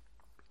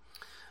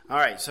 All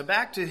right, so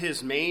back to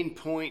his main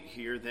point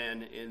here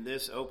then in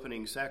this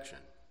opening section.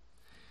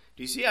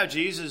 Do you see how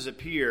Jesus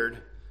appeared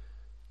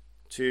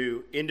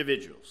to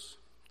individuals?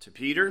 To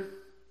Peter,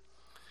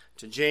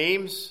 to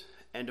James,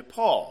 and to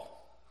Paul.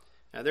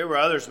 Now there were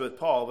others with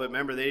Paul, but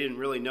remember they didn't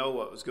really know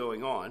what was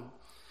going on.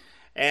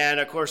 And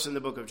of course in the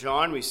book of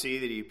John we see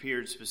that he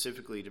appeared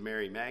specifically to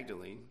Mary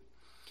Magdalene.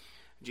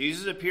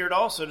 Jesus appeared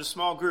also to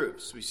small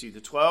groups. We see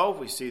the 12,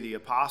 we see the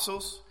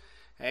apostles.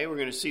 Hey, we're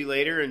going to see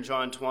later in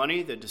John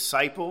 20, the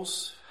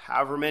disciples,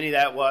 however many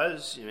that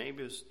was,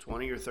 maybe it was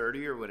 20 or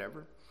 30 or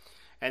whatever.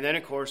 And then,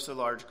 of course, the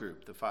large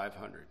group, the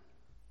 500.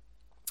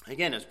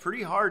 Again, it's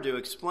pretty hard to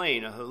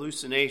explain a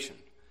hallucination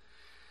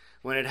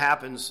when it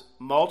happens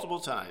multiple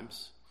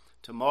times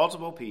to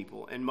multiple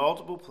people in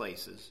multiple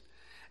places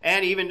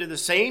and even to the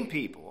same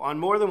people on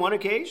more than one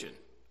occasion.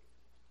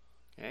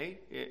 Okay?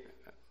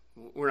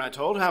 We're not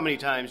told how many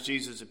times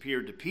Jesus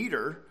appeared to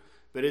Peter,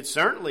 but it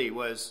certainly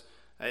was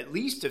at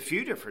least a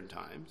few different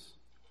times.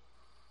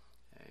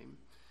 Okay.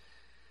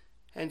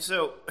 And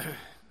so,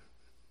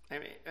 I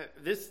mean,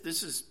 this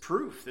is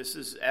proof. This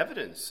is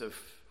evidence of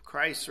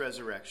Christ's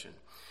resurrection.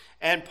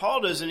 And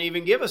Paul doesn't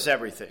even give us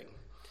everything.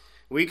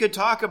 We could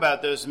talk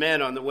about those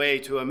men on the way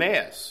to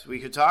Emmaus. We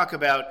could talk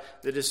about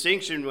the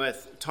distinction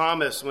with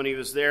Thomas when he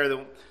was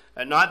there,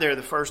 not there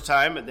the first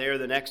time, but there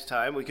the next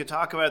time. We could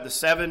talk about the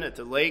 7 at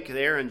the lake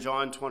there in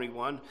John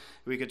 21.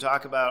 We could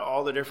talk about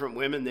all the different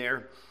women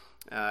there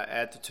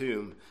at the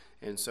tomb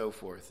and so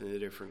forth in the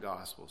different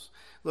Gospels.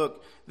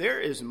 Look, there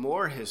is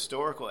more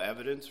historical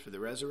evidence for the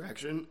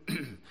resurrection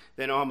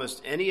than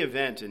almost any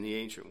event in the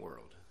ancient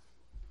world.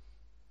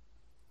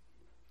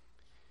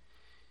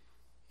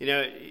 You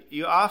know,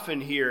 you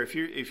often hear, if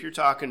you're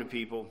talking to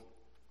people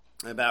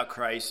about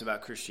Christ,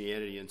 about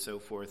Christianity and so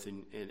forth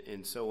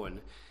and so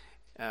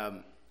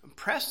on,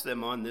 press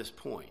them on this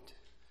point,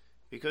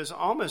 because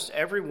almost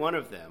every one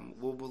of them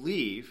will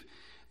believe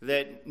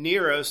that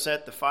Nero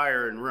set the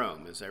fire in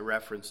Rome, as I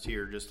referenced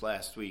here just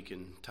last week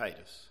in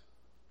Titus.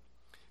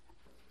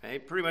 Okay?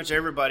 Pretty much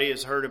everybody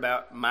has heard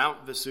about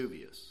Mount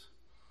Vesuvius.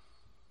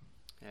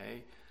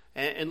 Okay?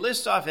 And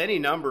list off any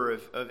number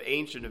of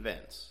ancient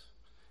events.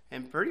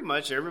 And pretty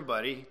much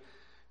everybody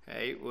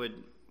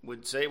would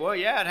would say, well,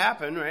 yeah, it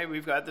happened, right?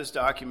 We've got this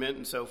document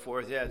and so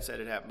forth. Yeah, it said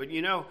it happened.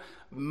 But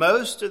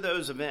most of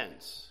those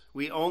events,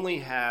 we only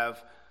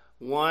have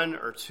one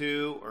or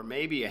two or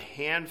maybe a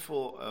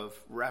handful of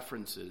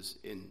references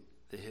in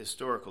the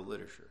historical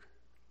literature.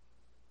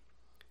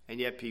 And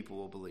yet people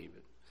will believe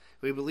it.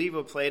 We believe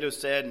what Plato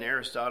said and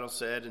Aristotle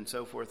said and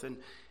so forth.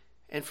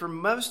 And for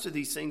most of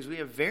these things, we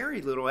have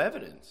very little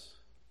evidence.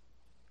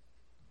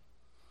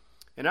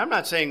 And I'm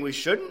not saying we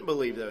shouldn't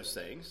believe those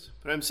things,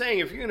 but I'm saying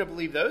if you're going to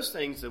believe those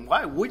things, then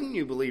why wouldn't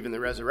you believe in the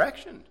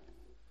resurrection?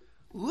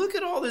 Look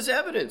at all this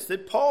evidence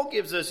that Paul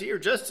gives us here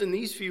just in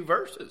these few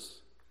verses.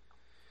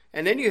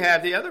 And then you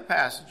have the other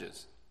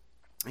passages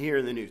here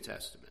in the New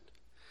Testament.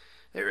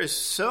 There is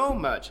so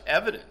much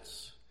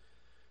evidence.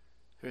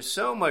 There's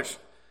so much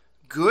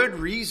good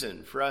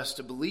reason for us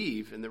to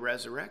believe in the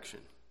resurrection.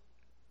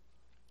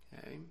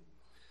 Okay?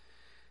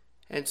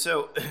 And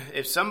so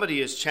if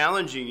somebody is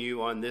challenging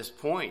you on this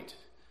point,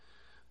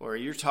 or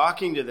you're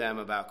talking to them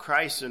about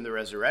Christ and the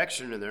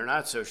resurrection and they're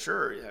not so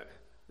sure,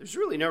 there's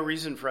really no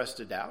reason for us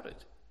to doubt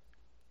it.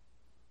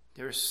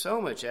 There's so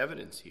much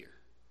evidence here.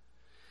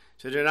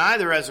 To deny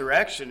the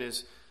resurrection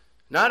is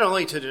not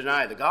only to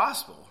deny the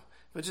gospel,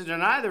 but to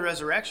deny the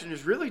resurrection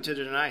is really to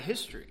deny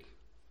history.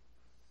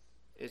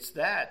 It's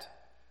that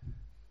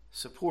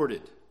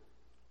supported.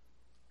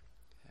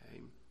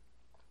 Okay?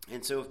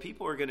 And so if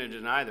people are going to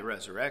deny the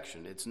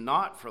resurrection, it's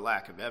not for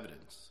lack of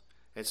evidence.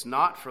 It's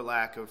not for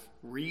lack of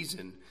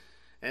reason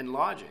and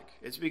logic.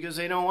 It's because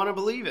they don't want to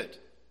believe it.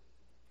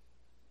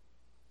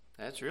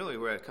 That's really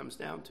where it comes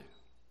down to.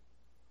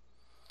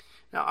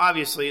 Now,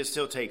 obviously, it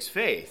still takes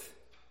faith,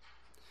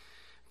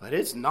 but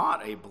it's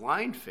not a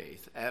blind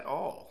faith at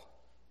all.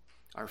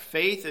 Our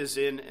faith is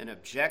in an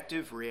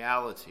objective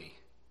reality.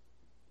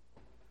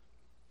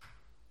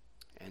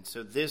 And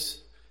so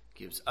this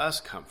gives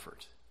us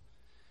comfort.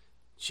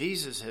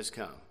 Jesus has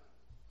come.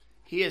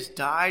 He has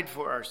died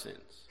for our sins.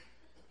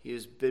 He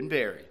has been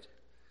buried.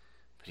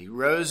 But he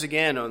rose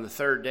again on the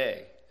third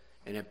day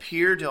and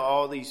appeared to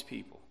all these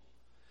people.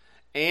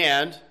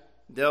 And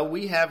though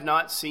we have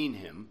not seen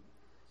him,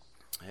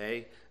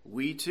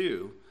 we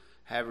too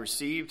have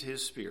received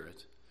his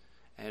Spirit.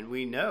 And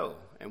we know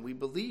and we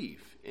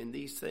believe in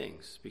these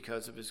things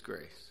because of his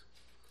grace.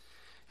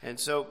 And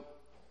so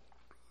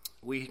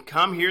we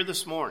come here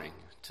this morning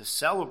to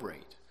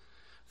celebrate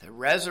the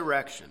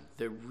resurrection,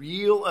 the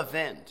real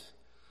event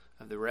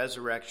of the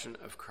resurrection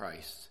of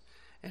Christ.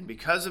 And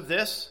because of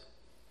this,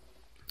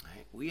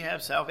 we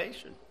have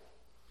salvation.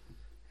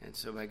 And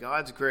so by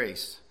God's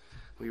grace,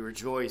 we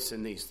rejoice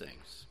in these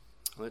things.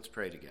 Let's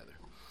pray together.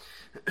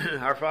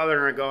 Our Father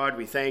and our God,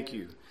 we thank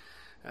you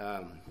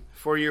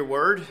for your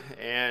word.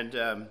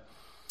 And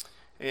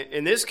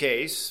in this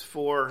case,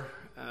 for,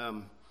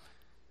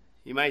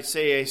 you might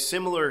say, a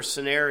similar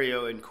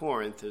scenario in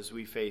Corinth as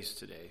we face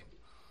today.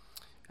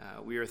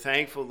 We are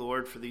thankful,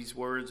 Lord, for these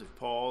words of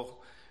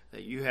Paul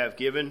that you have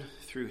given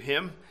through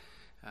him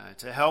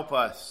to help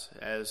us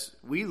as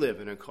we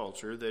live in a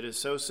culture that is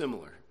so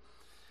similar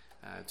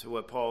to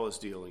what Paul is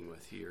dealing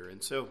with here.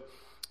 And so,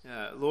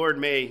 Lord,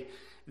 may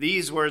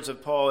these words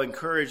of Paul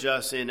encourage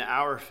us in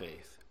our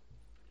faith.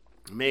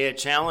 May it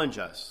challenge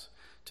us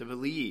to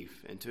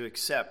believe and to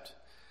accept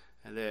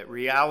the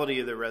reality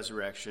of the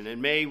resurrection.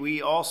 And may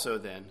we also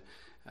then,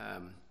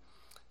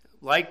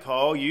 like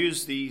Paul,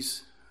 use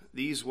these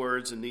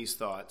words and these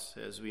thoughts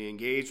as we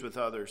engage with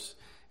others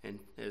and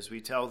as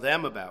we tell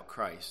them about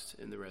Christ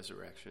in the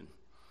resurrection.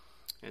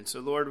 And so,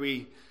 Lord,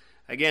 we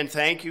again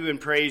thank you and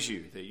praise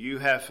you that you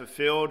have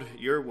fulfilled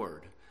your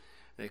word,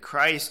 that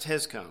Christ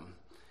has come,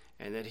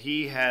 and that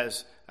he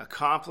has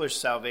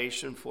accomplished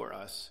salvation for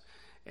us.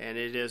 And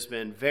it has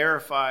been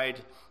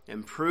verified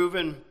and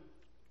proven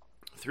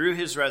through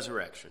his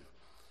resurrection.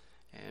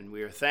 And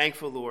we are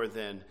thankful, Lord,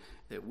 then,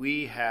 that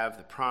we have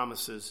the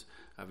promises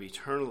of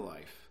eternal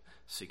life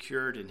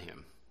secured in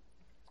him.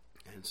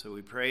 And so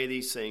we pray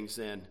these things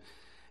then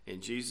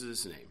in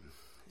Jesus' name.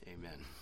 Amen.